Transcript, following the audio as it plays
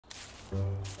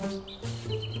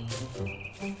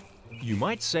You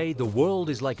might say the world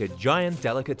is like a giant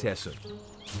delicatessen.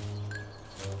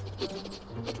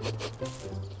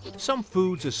 Some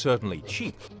foods are certainly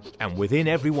cheap and within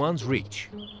everyone's reach.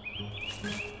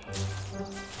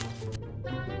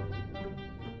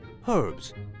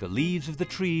 Herbs, the leaves of the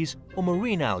trees, or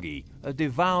marine algae are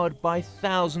devoured by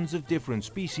thousands of different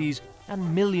species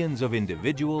and millions of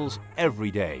individuals every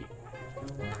day.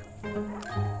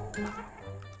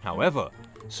 However,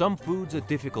 some foods are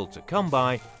difficult to come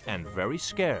by and very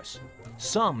scarce.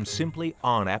 Some simply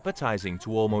aren't appetizing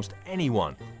to almost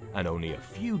anyone, and only a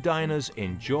few diners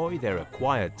enjoy their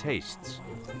acquired tastes.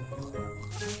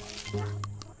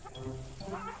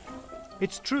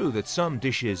 It's true that some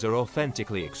dishes are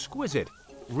authentically exquisite,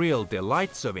 real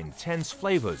delights of intense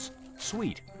flavors,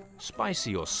 sweet,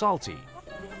 spicy or salty.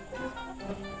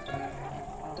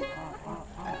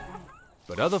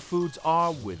 But other foods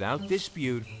are, without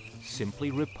dispute,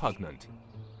 simply repugnant,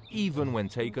 even when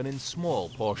taken in small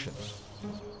portions.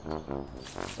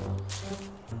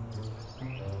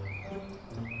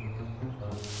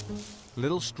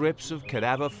 Little strips of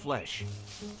cadaver flesh,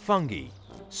 fungi,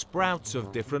 sprouts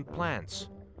of different plants,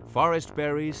 forest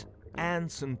berries,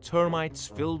 ants and termites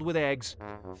filled with eggs,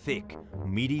 thick,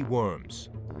 meaty worms.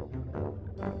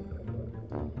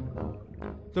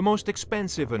 The most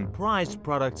expensive and prized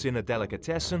products in a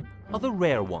delicatessen are the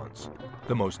rare ones,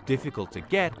 the most difficult to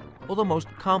get or the most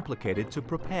complicated to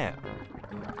prepare.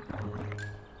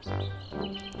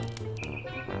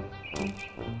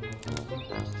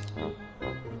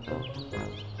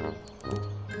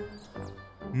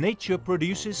 Nature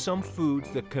produces some foods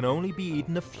that can only be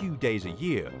eaten a few days a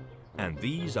year, and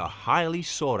these are highly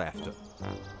sought after.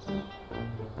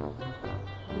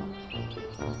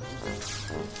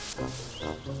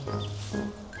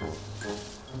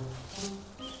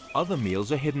 Other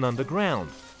meals are hidden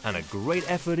underground, and a great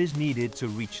effort is needed to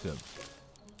reach them.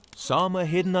 Some are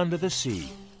hidden under the sea,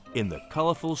 in the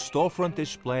colorful storefront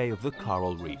display of the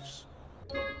coral reefs.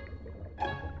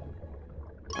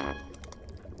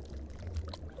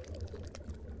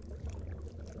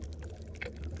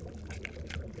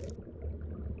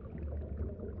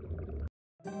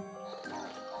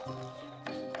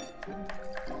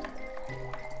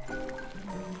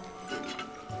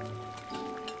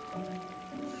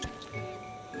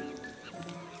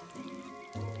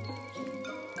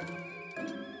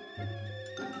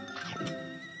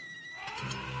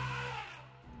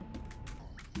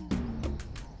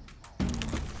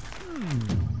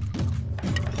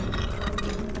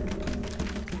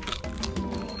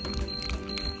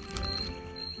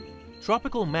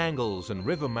 Tropical mangles and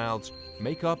river mouths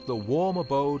make up the warm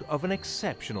abode of an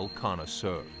exceptional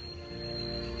connoisseur.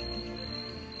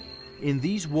 In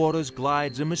these waters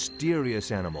glides a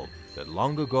mysterious animal that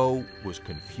long ago was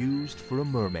confused for a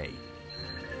mermaid.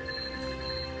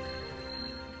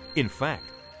 In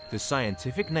fact, the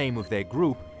scientific name of their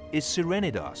group is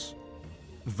Sirenidas,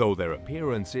 though their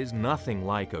appearance is nothing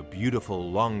like a beautiful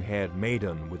long-haired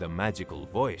maiden with a magical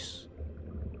voice.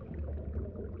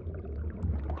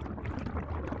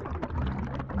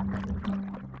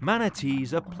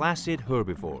 Manatees are placid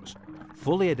herbivores,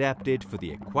 fully adapted for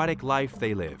the aquatic life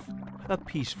they live, a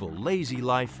peaceful, lazy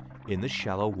life in the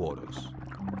shallow waters.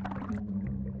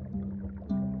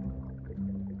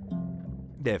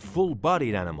 They're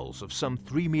full-bodied animals of some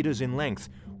 3 meters in length,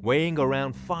 weighing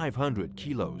around 500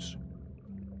 kilos.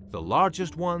 The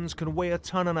largest ones can weigh 1.5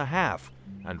 tons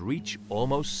and reach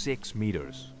almost 6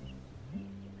 meters.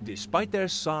 Despite their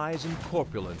size and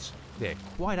corpulence, they're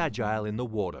quite agile in the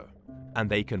water, and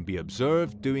they can be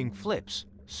observed doing flips,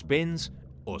 spins,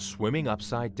 or swimming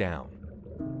upside down.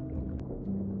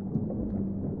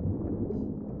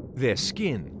 Their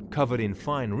skin, covered in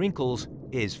fine wrinkles,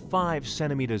 is 5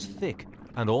 centimeters thick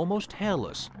and almost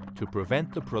hairless to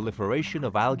prevent the proliferation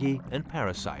of algae and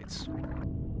parasites.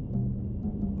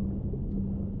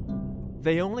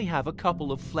 They only have a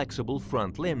couple of flexible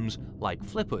front limbs, like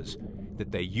flippers,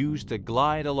 that they use to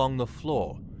glide along the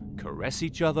floor, caress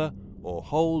each other, or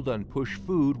hold and push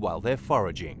food while they're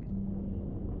foraging.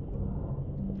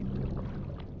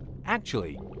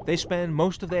 Actually, they spend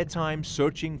most of their time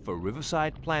searching for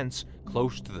riverside plants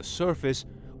close to the surface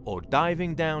or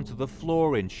diving down to the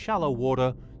floor in shallow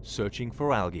water searching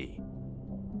for algae.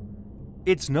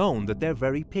 It's known that they're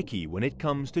very picky when it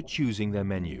comes to choosing their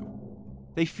menu.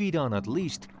 They feed on at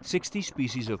least 60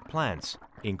 species of plants,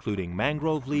 including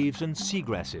mangrove leaves and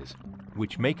seagrasses,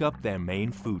 which make up their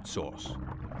main food source.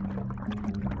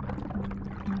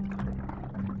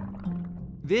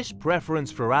 This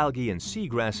preference for algae and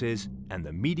seagrasses and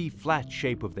the meaty flat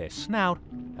shape of their snout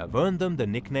have earned them the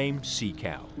nickname sea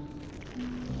cow.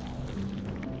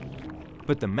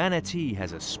 But the manatee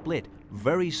has a split,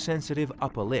 very sensitive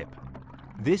upper lip.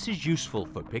 This is useful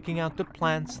for picking out the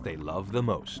plants they love the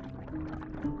most.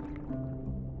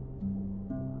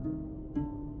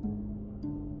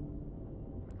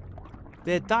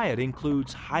 Their diet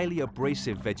includes highly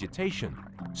abrasive vegetation,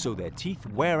 so their teeth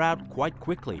wear out quite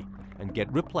quickly and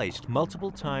get replaced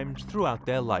multiple times throughout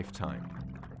their lifetime.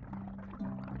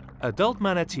 Adult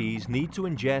manatees need to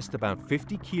ingest about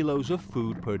 50 kilos of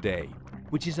food per day,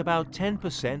 which is about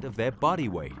 10% of their body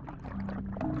weight.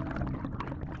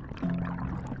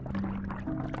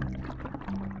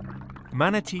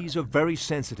 Manatees are very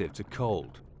sensitive to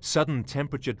cold. Sudden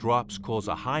temperature drops cause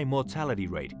a high mortality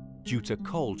rate due to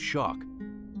cold shock.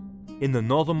 In the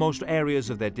northernmost areas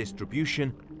of their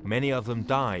distribution, many of them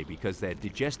die because their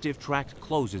digestive tract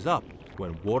closes up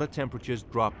when water temperatures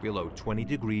drop below 20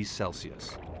 degrees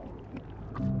Celsius.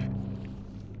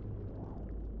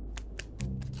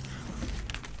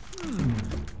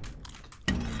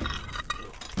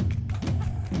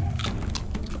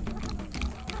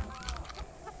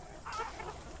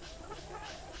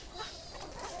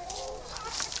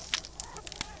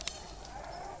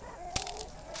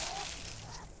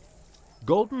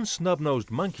 Golden snub-nosed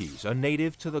monkeys are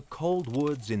native to the cold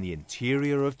woods in the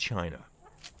interior of China.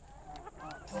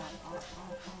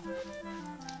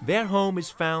 Their home is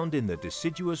found in the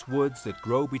deciduous woods that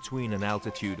grow between an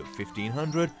altitude of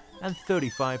 1,500 and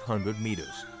 3,500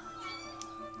 meters.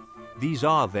 These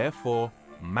are, therefore,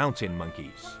 mountain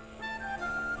monkeys.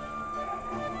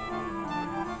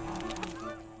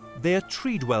 They are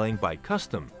tree-dwelling by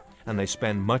custom, and they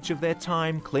spend much of their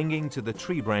time clinging to the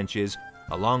tree branches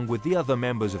along with the other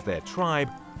members of their tribe,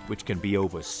 which can be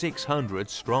over 600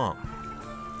 strong.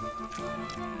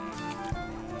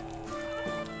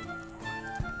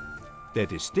 They're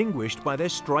distinguished by their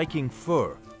striking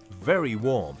fur, very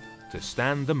warm, to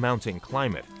stand the mountain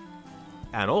climate,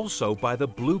 and also by the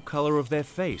blue color of their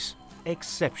face,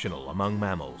 exceptional among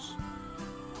mammals.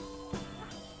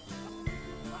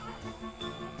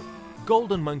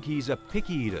 Golden monkeys are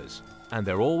picky eaters, and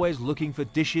they're always looking for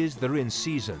dishes that are in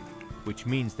season, which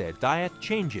means their diet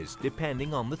changes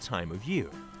depending on the time of year.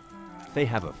 They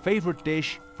have a favorite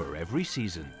dish for every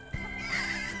season.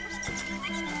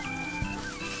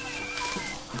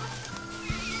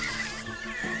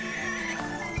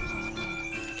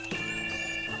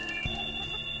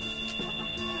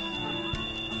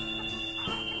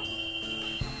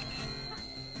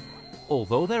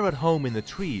 Although they're at home in the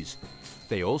trees,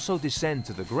 they also descend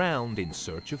to the ground in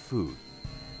search of food.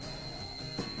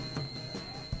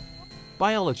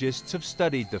 Biologists have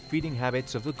studied the feeding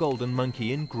habits of the golden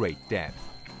monkey in great depth.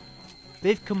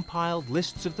 They've compiled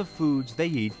lists of the foods they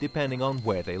eat depending on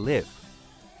where they live.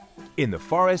 In the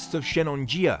forests of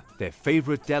Shenonjia, their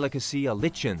favorite delicacy are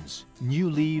lichens, new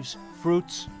leaves,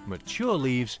 fruits, mature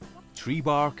leaves, tree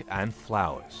bark, and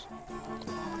flowers.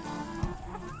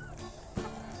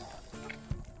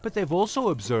 But they've also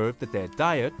observed that their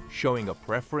diet, showing a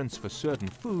preference for certain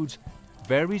foods,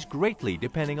 varies greatly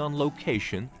depending on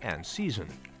location and season.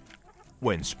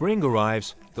 When spring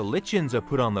arrives, the lichens are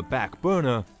put on the back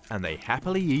burner and they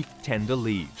happily eat tender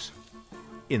leaves.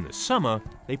 In the summer,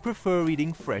 they prefer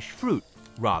eating fresh fruit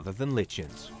rather than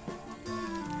lichens.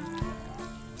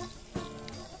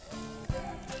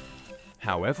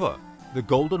 However, the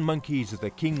golden monkeys of the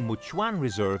King Muchuan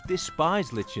Reserve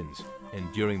despise lichens,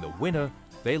 and during the winter,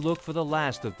 they look for the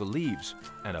last of the leaves,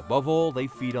 and above all, they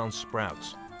feed on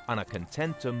sprouts, and are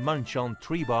content to munch on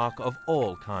tree bark of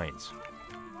all kinds.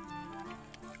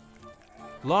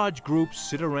 Large groups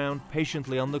sit around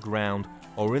patiently on the ground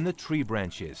or in the tree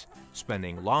branches,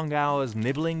 spending long hours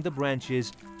nibbling the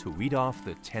branches to eat off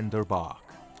the tender bark.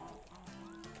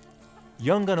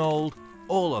 Young and old,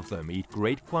 all of them eat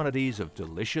great quantities of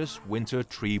delicious winter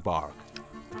tree bark.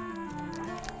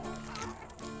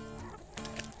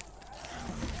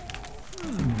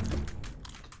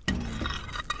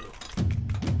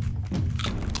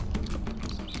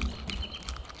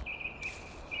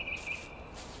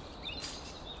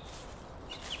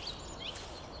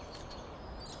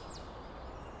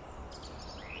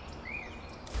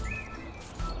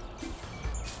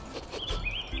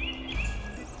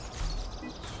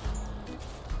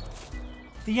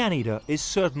 The anteater is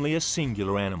certainly a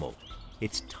singular animal.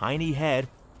 Its tiny head,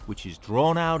 which is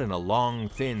drawn out in a long,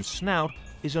 thin snout,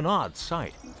 is an odd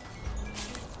sight.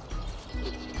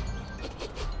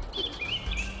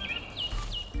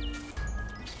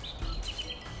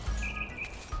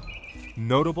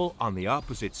 Notable on the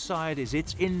opposite side is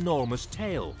its enormous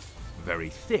tail, very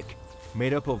thick,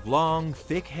 made up of long,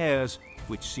 thick hairs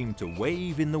which seem to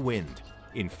wave in the wind.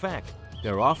 In fact,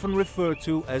 They're often referred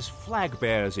to as flag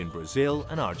bears in Brazil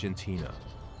and Argentina.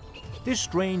 This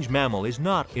strange mammal is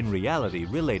not in reality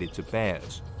related to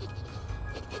bears.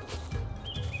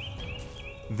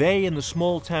 They and the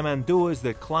small tamanduas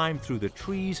that climb through the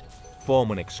trees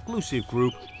form an exclusive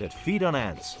group that feed on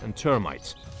ants and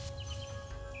termites,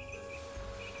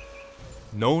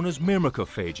 known as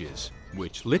myrmecophages,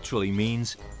 which literally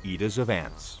means eaters of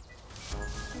ants.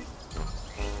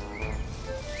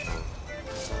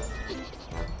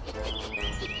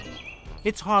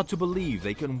 It's hard to believe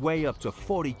they can weigh up to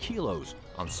 40 kilos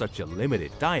on such a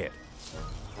limited diet.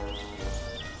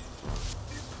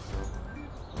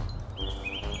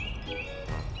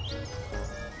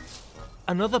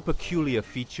 Another peculiar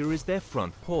feature is their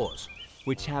front paws,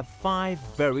 which have 5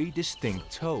 very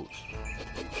distinct toes.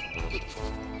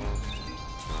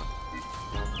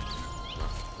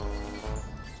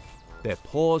 Their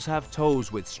paws have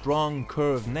toes with strong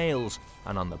curved nails,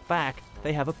 and on the back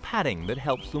they have a padding that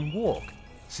helps them walk,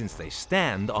 since they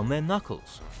stand on their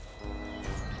knuckles.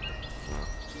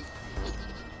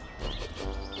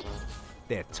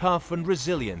 They're tough and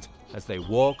resilient as they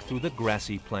walk through the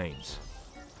grassy plains.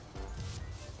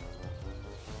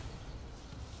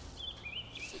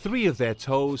 3 of their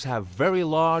toes have very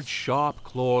large, sharp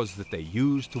claws that they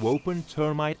use to open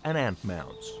termite and ant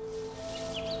mounds.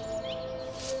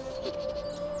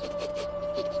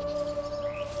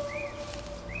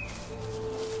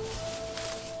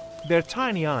 Their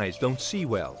tiny eyes don't see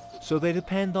well, so they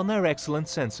depend on their excellent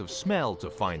sense of smell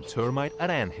to find termite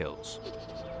and ant hills.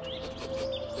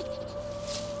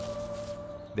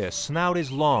 Their snout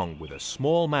is long with a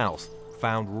small mouth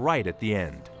found right at the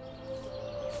end.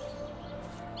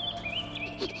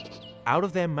 Out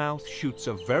of their mouth shoots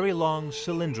a very long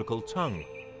cylindrical tongue,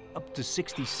 up to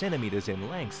 60 centimeters in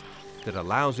length, that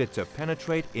allows it to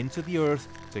penetrate into the earth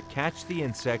to catch the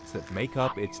insects that make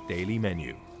up its daily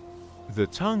menu. The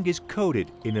tongue is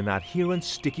coated in an adherent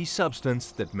sticky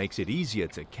substance that makes it easier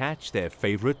to catch their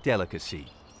favorite delicacy.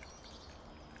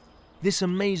 This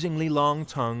amazingly long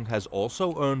tongue has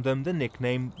also earned them the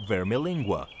nickname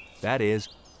vermilingua, that is,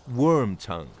 worm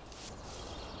tongue.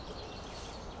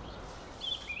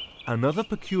 Another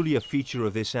peculiar feature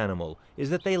of this animal is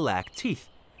that they lack teeth,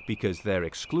 because their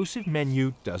exclusive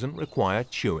menu doesn't require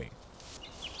chewing.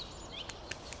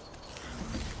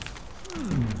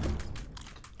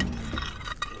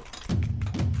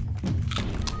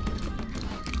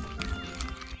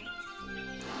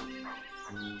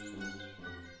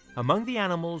 Among the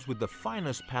animals with the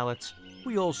finest palates,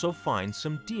 we also find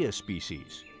some deer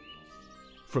species.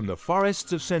 From the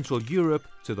forests of Central Europe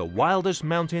to the wildest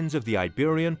mountains of the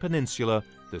Iberian Peninsula,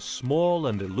 the small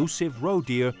and elusive roe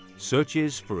deer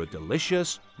searches for a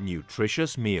delicious,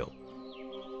 nutritious meal.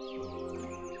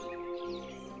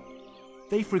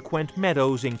 They frequent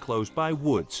meadows enclosed by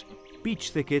woods, beech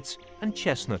thickets, and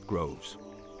chestnut groves,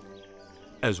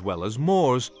 as well as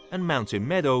moors and mountain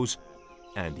meadows,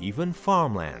 and even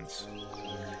farmlands.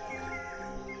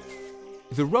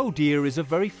 The roe deer is a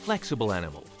very flexible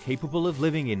animal, capable of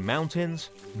living in mountains,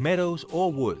 meadows, or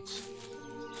woods.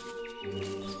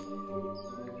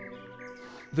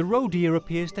 The roe deer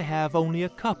appears to have only a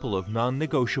couple of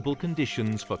non-negotiable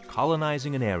conditions for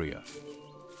colonizing an area.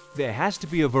 There has to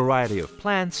be a variety of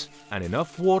plants and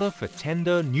enough water for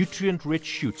tender, nutrient-rich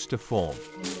shoots to form.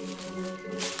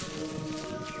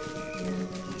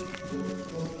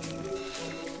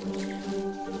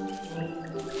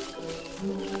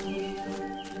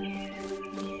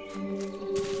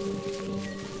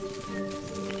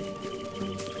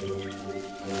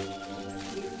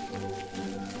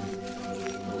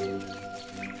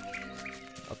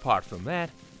 Apart from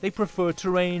that, they prefer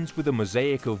terrains with a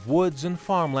mosaic of woods and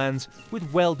farmlands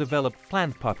with well-developed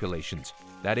plant populations,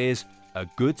 that is, a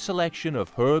good selection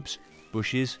of herbs,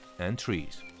 bushes, and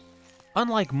trees.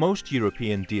 Unlike most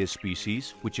European deer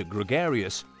species, which are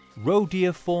gregarious, roe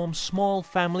deer form small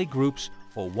family groups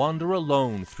or wander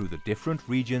alone through the different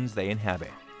regions they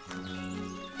inhabit.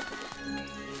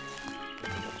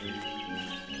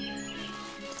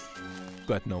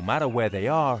 But no matter where they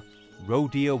are, roe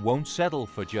deer won't settle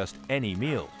for just any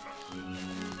meal.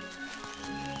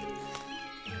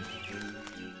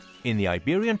 In the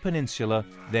Iberian Peninsula,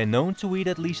 they're known to eat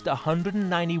at least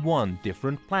 191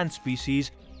 different plant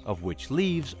species, of which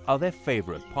leaves are their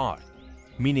favorite part,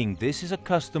 meaning this is a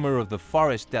customer of the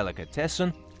forest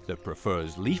delicatessen that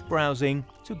prefers leaf browsing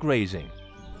to grazing.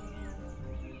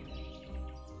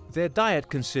 Their diet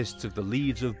consists of the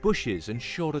leaves of bushes and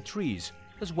shorter trees,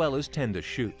 as well as tender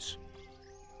shoots.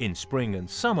 In spring and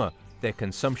summer, their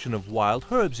consumption of wild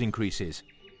herbs increases,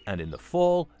 and in the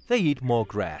fall, they eat more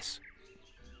grass.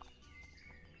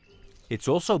 It's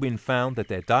also been found that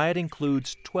their diet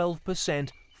includes 12%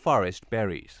 forest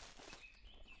berries.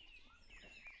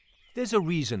 There's a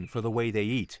reason for the way they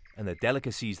eat and the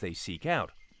delicacies they seek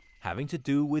out, having to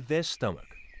do with their stomach.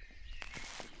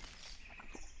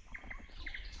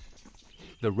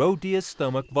 The roe deer's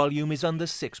stomach volume is under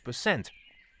 6%,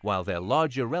 while their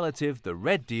larger relative, the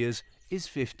red deer's, is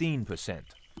 15%.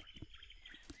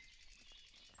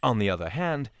 On the other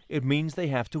hand, it means they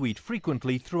have to eat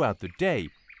frequently throughout the day.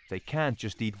 They can't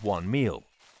just eat one meal.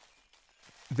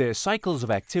 Their cycles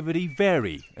of activity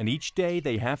vary, and each day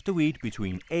they have to eat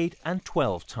between 8 and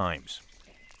 12 times.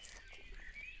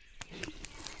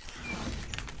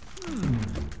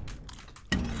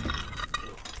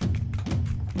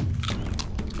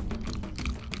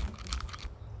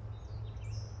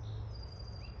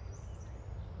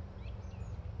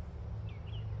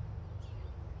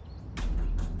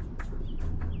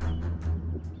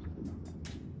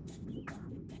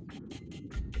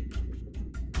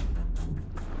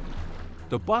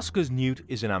 The Bosca's newt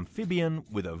is an amphibian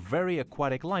with a very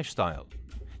aquatic lifestyle.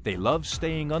 They love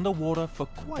staying underwater for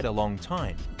quite a long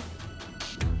time.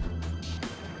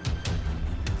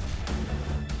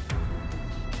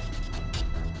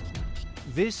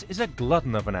 This is a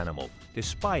glutton of an animal,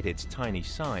 despite its tiny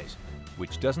size,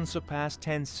 which doesn't surpass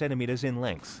 10 centimeters in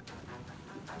length.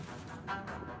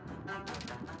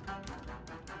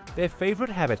 Their favorite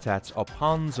habitats are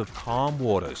ponds of calm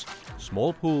waters,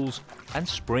 small pools, and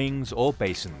springs or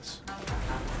basins.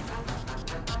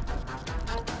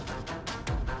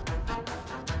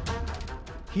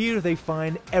 Here they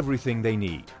find everything they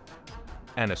need,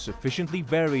 and a sufficiently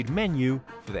varied menu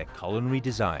for their culinary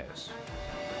desires.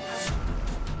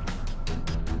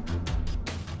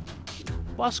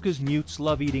 Bosca's newts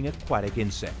love eating aquatic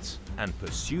insects and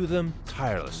pursue them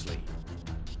tirelessly.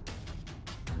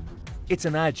 It's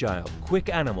an agile, quick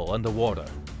animal underwater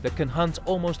that can hunt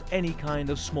almost any kind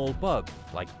of small bug,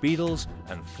 like beetles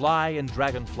and fly and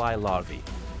dragonfly larvae.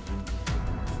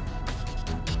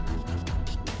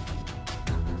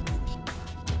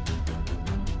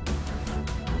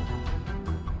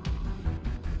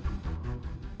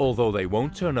 Although they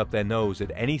won't turn up their nose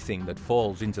at anything that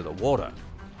falls into the water,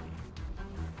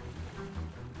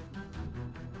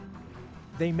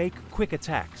 they make quick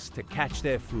attacks to catch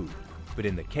their food. But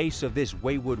in the case of this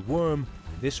wayward worm,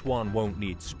 this one won't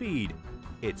need speed.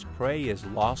 Its prey is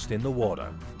lost in the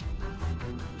water.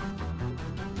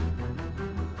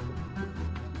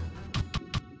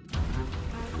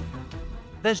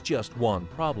 There's just one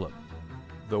problem.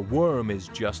 The worm is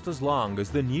just as long as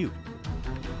the newt.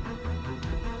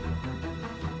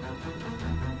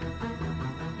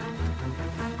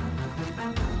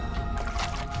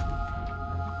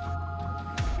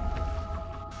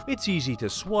 It's easy to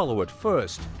swallow at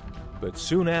first, but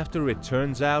soon after it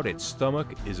turns out its stomach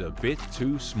is a bit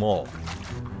too small.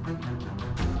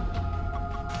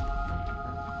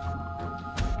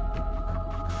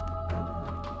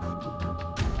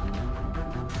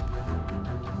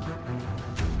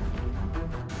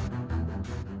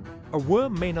 A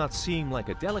worm may not seem like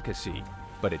a delicacy,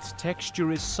 but its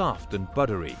texture is soft and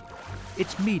buttery.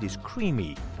 Its meat is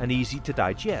creamy and easy to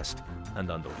digest, and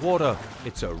underwater,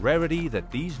 it's a rarity that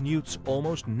these newts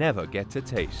almost never get to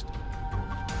taste.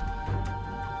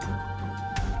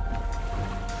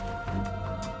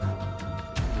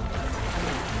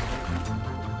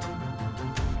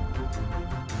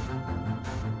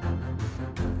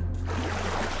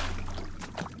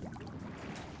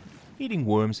 Eating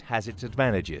worms has its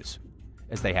advantages,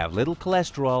 as they have little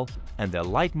cholesterol and their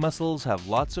light muscles have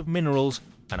lots of minerals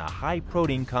and a high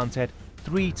protein content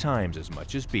 3 times as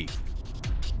much as beef.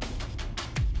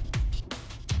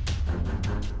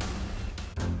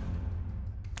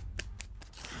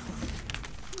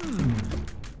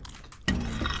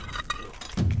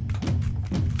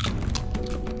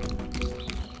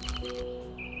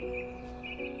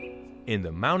 In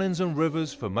the mountains and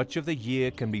rivers for much of the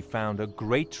year can be found a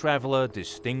great traveler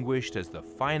distinguished as the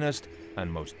finest and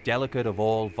most delicate of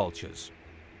all vultures.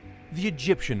 The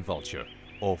Egyptian vulture,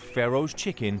 or Pharaoh's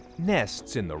chicken,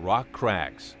 nests in the rock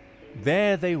crags.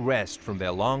 There they rest from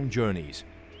their long journeys,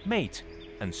 mate,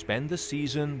 and spend the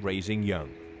season raising young.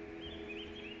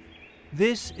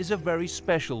 This is a very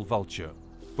special vulture,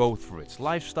 both for its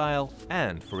lifestyle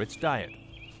and for its diet.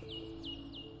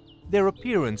 Their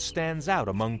appearance stands out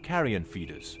among carrion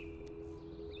feeders.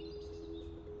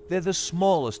 They're the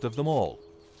smallest of them all,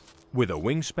 with a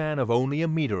wingspan of only 1.5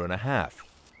 meters.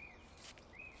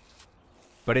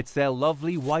 But it's their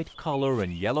lovely white color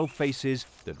and yellow faces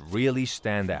that really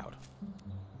stand out.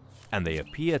 And they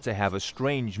appear to have a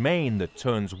strange mane that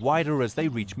turns whiter as they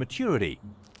reach maturity,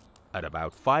 at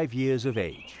about 5 years of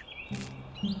age.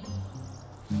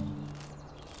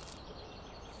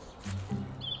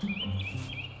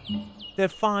 Their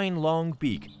fine long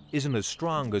beak isn't as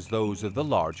strong as those of the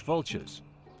large vultures.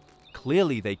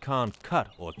 Clearly they can't cut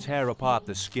or tear apart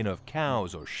the skin of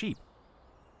cows or sheep.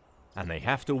 And they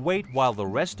have to wait while the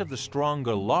rest of the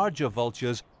stronger, larger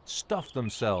vultures stuff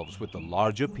themselves with the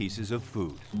larger pieces of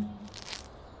food.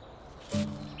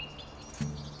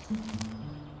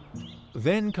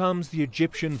 Then comes the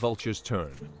Egyptian vulture's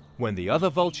turn. When the other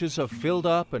vultures have filled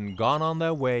up and gone on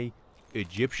their way,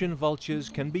 Egyptian vultures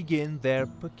can begin their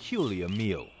peculiar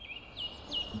meal.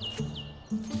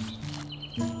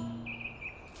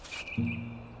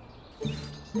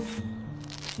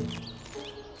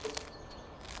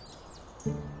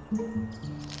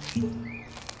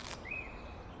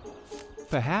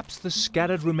 Perhaps the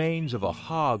scattered remains of a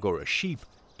hog or a sheep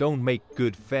don't make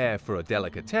good fare for a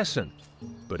delicatessen,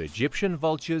 but Egyptian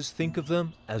vultures think of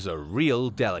them as a real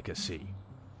delicacy.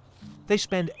 They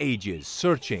spend ages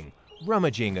searching,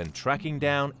 rummaging, and tracking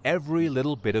down every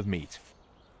little bit of meat.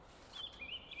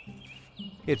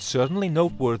 It's certainly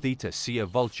noteworthy to see a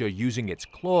vulture using its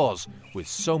claws with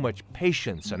so much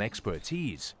patience and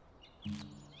expertise.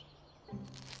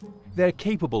 They're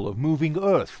capable of moving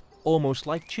earth, almost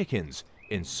like chickens,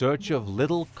 in search of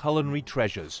little culinary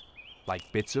treasures,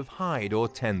 like bits of hide or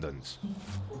tendons.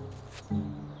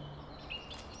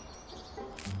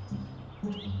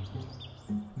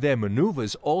 Their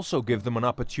maneuvers also give them an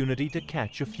opportunity to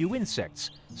catch a few insects,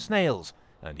 snails,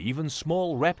 and even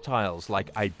small reptiles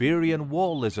like Iberian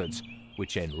wall lizards,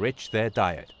 which enrich their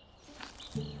diet.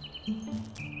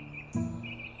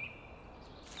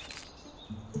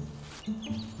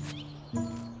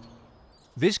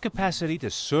 This capacity to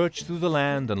search through the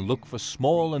land and look for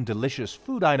small and delicious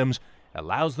food items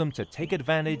allows them to take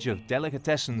advantage of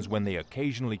delicatessens when they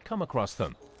occasionally come across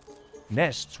them.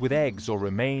 Nests with eggs or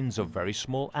remains of very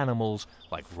small animals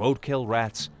like roadkill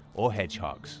rats or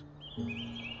hedgehogs.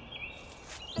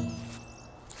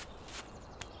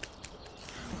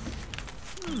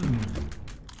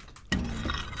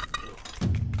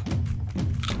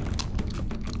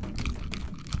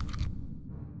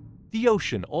 The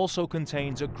ocean also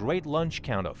contains a great lunch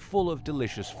counter full of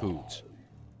delicious foods.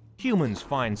 Humans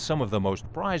find some of the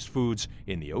most prized foods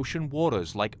in the ocean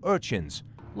waters like urchins,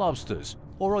 lobsters,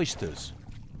 or oysters.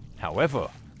 However,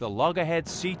 the loggerhead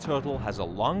sea turtle has a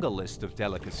longer list of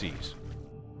delicacies.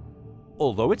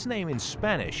 Although its name in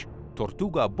Spanish,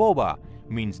 tortuga boba,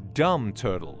 means dumb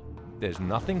turtle, there's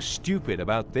nothing stupid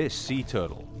about this sea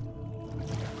turtle.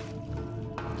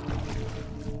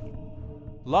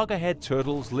 Loggerhead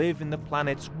turtles live in the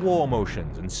planet's warm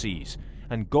oceans and seas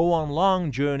and go on long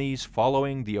journeys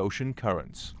following the ocean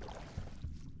currents.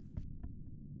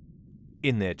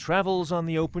 In their travels on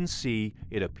the open sea,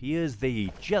 it appears they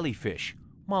eat jellyfish,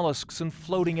 mollusks, and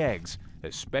floating eggs,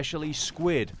 especially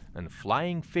squid and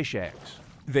flying fish eggs.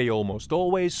 They almost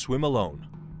always swim alone,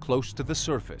 close to the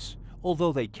surface,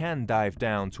 although they can dive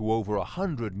down to over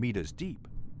 100 meters deep.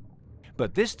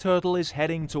 But this turtle is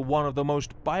heading to one of the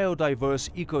most biodiverse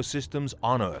ecosystems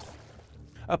on Earth,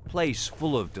 a place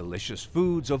full of delicious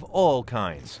foods of all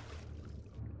kinds.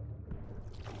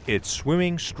 It's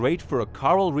swimming straight for a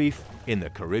coral reef in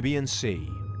the Caribbean Sea.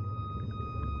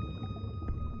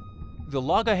 The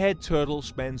loggerhead turtle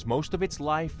spends most of its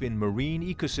life in marine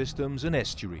ecosystems and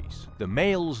estuaries. The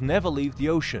males never leave the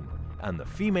ocean, and the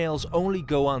females only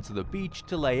go onto the beach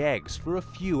to lay eggs for a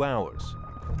few hours.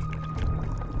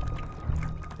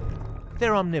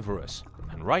 They're omnivorous,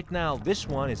 and right now this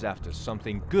one is after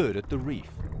something good at the reef.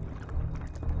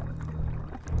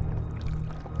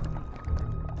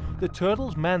 The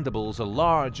turtle's mandibles are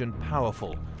large and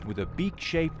powerful, with a beak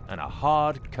shape and a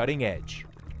hard, cutting edge.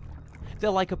 They're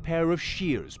like a pair of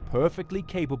shears, perfectly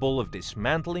capable of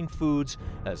dismantling foods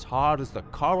as hard as the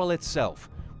coral itself,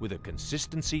 with a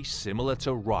consistency similar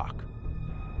to rock.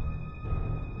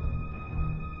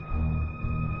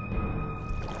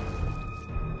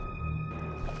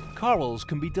 Corals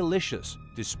can be delicious,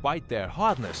 despite their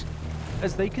hardness,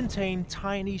 as they contain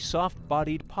tiny,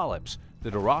 soft-bodied polyps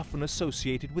that are often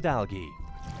associated with algae.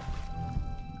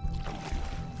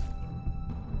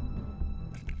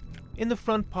 In the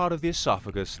front part of the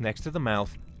esophagus, next to the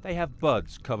mouth, they have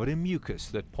buds covered in mucus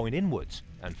that point inwards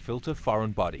and filter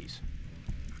foreign bodies.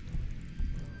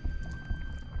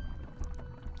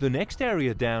 The next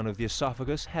area down of the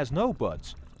esophagus has no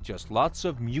buds, just lots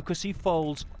of mucousy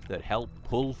folds that help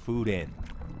pull food in.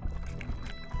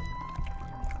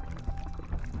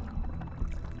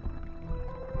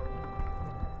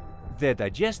 Their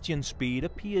digestion speed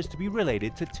appears to be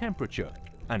related to temperature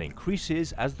and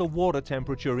increases as the water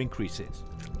temperature increases.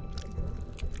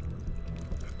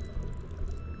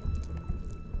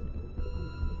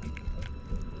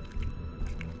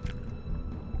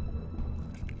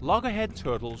 Loggerhead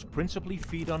turtles principally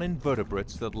feed on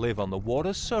invertebrates that live on the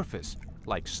water's surface,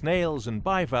 like snails and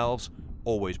bivalves,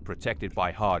 always protected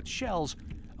by hard shells,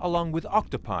 along with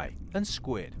octopi and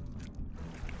squid.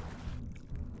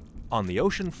 On the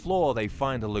ocean floor, they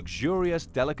find a luxurious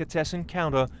delicatessen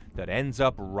counter that ends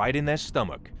up right in their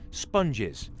stomach.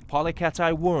 Sponges,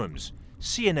 polychaetae worms,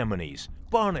 sea anemones,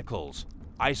 barnacles,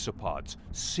 isopods,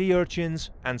 sea urchins,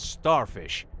 and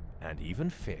starfish, and even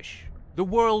fish. The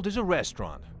world is a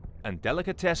restaurant, and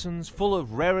delicatessens full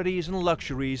of rarities and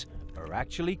luxuries are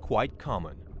actually quite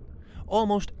common.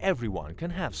 Almost everyone can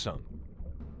have some.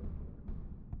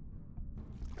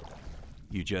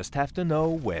 You just have to know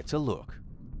where to look.